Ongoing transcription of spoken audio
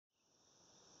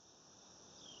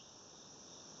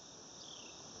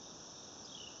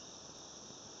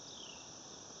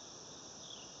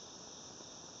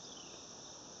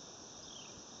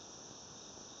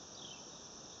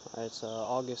It's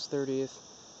August 30th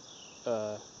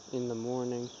in the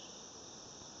morning.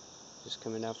 Just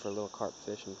coming out for a little carp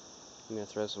fishing. I'm going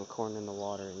to throw some corn in the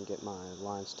water and get my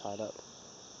lines tied up.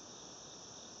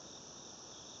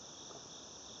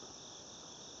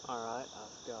 Alright,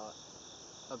 I've got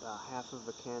about half of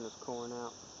a can of corn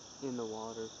out in the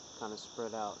water, kind of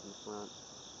spread out in front,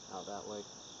 out that way.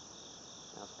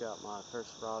 I've got my first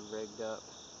rod rigged up,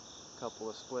 a couple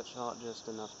of split shot, just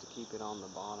enough to keep it on the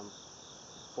bottom,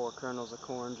 4 kernels of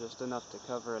corn, just enough to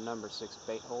cover a number 6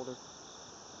 bait holder,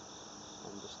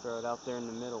 and just throw it out there in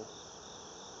the middle.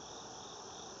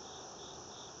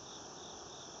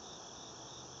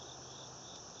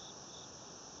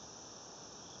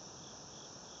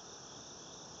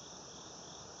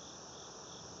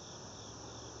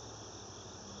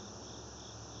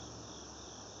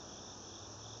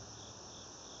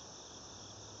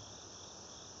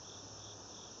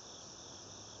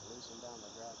 Loosen down the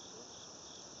drag here.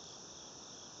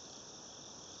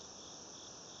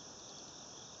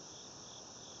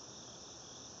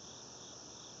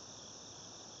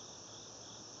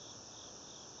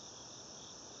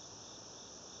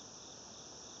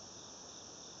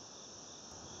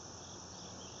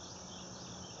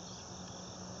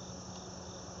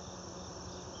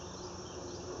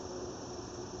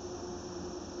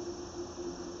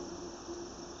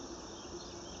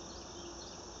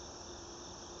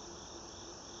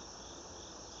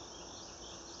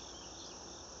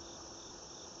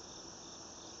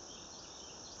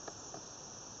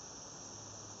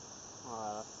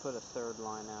 Alright, I've put a third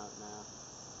line out now.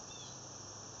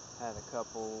 Had a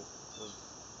couple of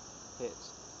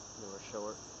hits that were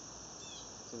short.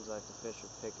 Seems like the fish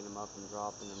are picking them up and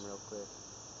dropping them real quick.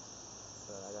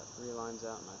 But I got 3 lines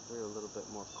out and I threw a little bit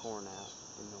more corn out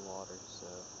in the water, so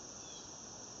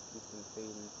keep them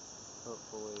feeding.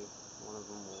 Hopefully one of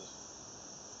them will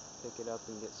pick it up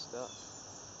and get stuck.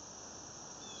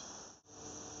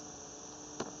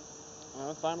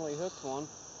 Well, I finally hooked one.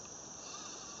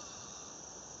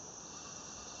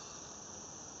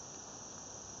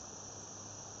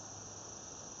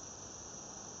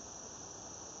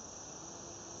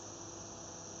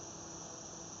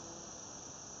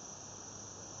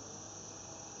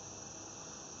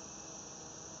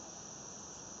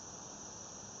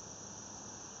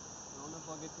 I don't know if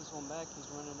I'll get this one back. He's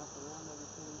running up around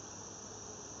everything.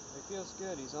 It feels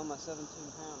good. He's on my 17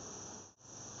 pound.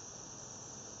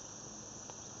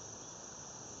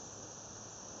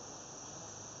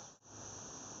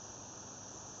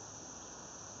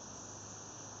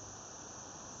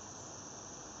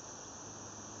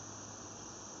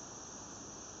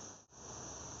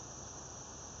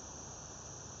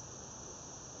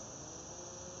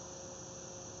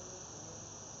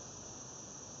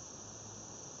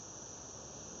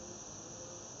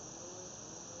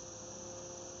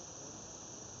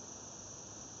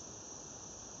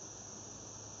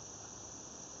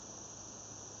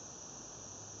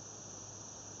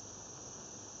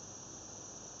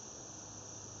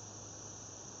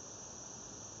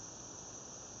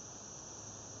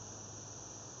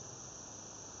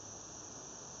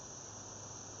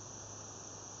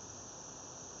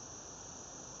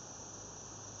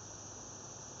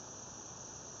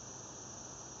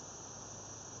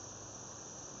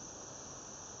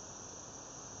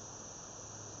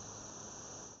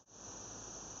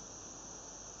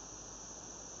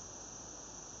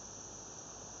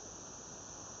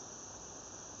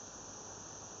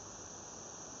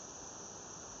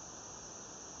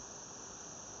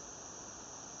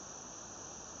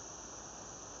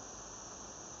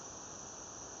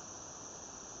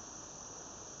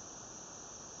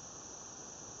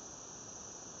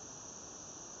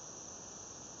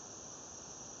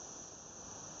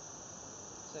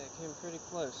 Say it came pretty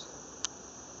close.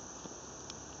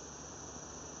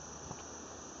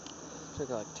 Took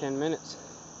like 10 minutes.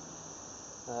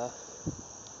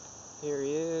 Here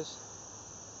he is.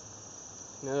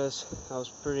 Notice I was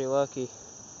pretty lucky.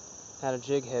 Had a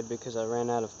jig head because I ran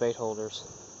out of bait holders.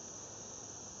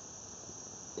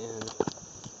 And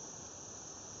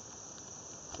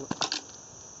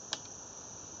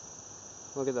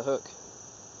look at the hook.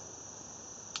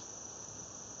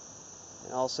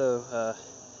 And also,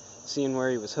 seeing where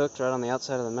he was hooked right on the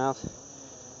outside of the mouth,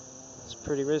 it's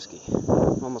pretty risky.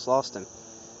 Almost lost him.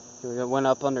 He went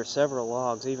up under several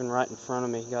logs, even right in front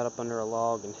of me. He got up under a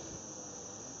log and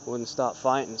wouldn't stop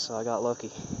fighting, so I got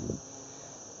lucky.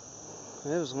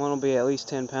 This one will be at least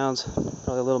 10 pounds,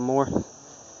 probably a little more.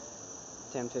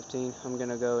 10, 15. I'm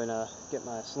gonna go and get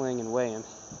my sling and weigh him.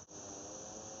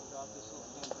 Drop this little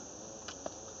camper.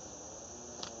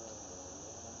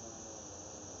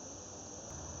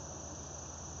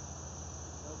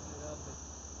 Okay.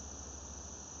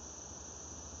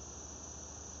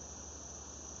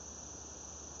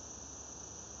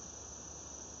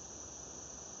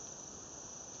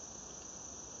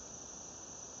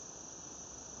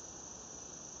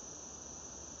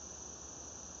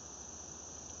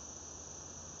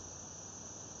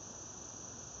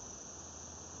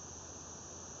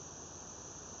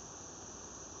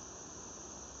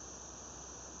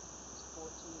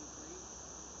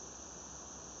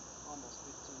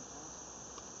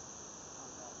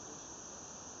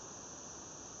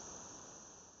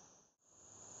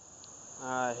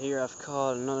 Alright, here I've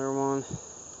caught another one.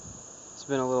 It's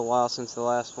been a little while since the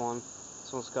last one.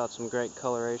 This one's got some great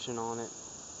coloration on it.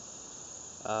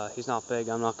 He's not big,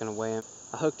 I'm not going to weigh him.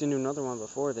 I hooked into another one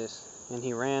before this, and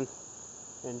he ran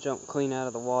and jumped clean out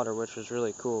of the water, which was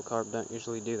really cool. Carp don't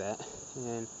usually do that.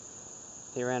 And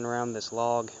he ran around this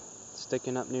log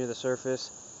sticking up near the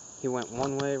surface. He went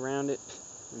one way around it,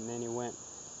 and then he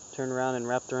turned around and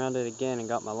wrapped around it again and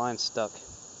got my line stuck,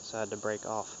 so I had to break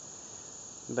off.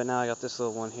 But now I got this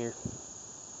little one here.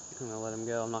 I'm going to let him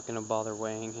go. I'm not going to bother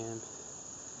weighing him.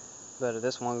 But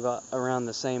this one got around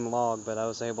the same log, but I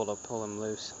was able to pull him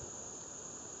loose.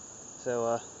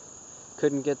 So,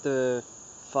 couldn't get the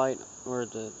fight or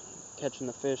the catching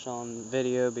the fish on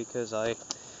video because I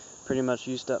pretty much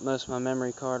used up most of my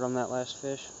memory card on that last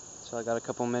fish. So I got a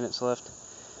couple minutes left.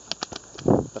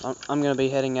 But I'm going to be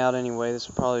heading out anyway. This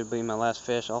will probably be my last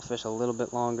fish. I'll fish a little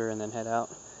bit longer and then head out,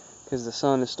 because the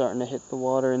sun is starting to hit the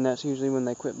water, and that's usually when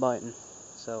they quit biting.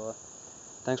 So,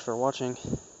 thanks for watching.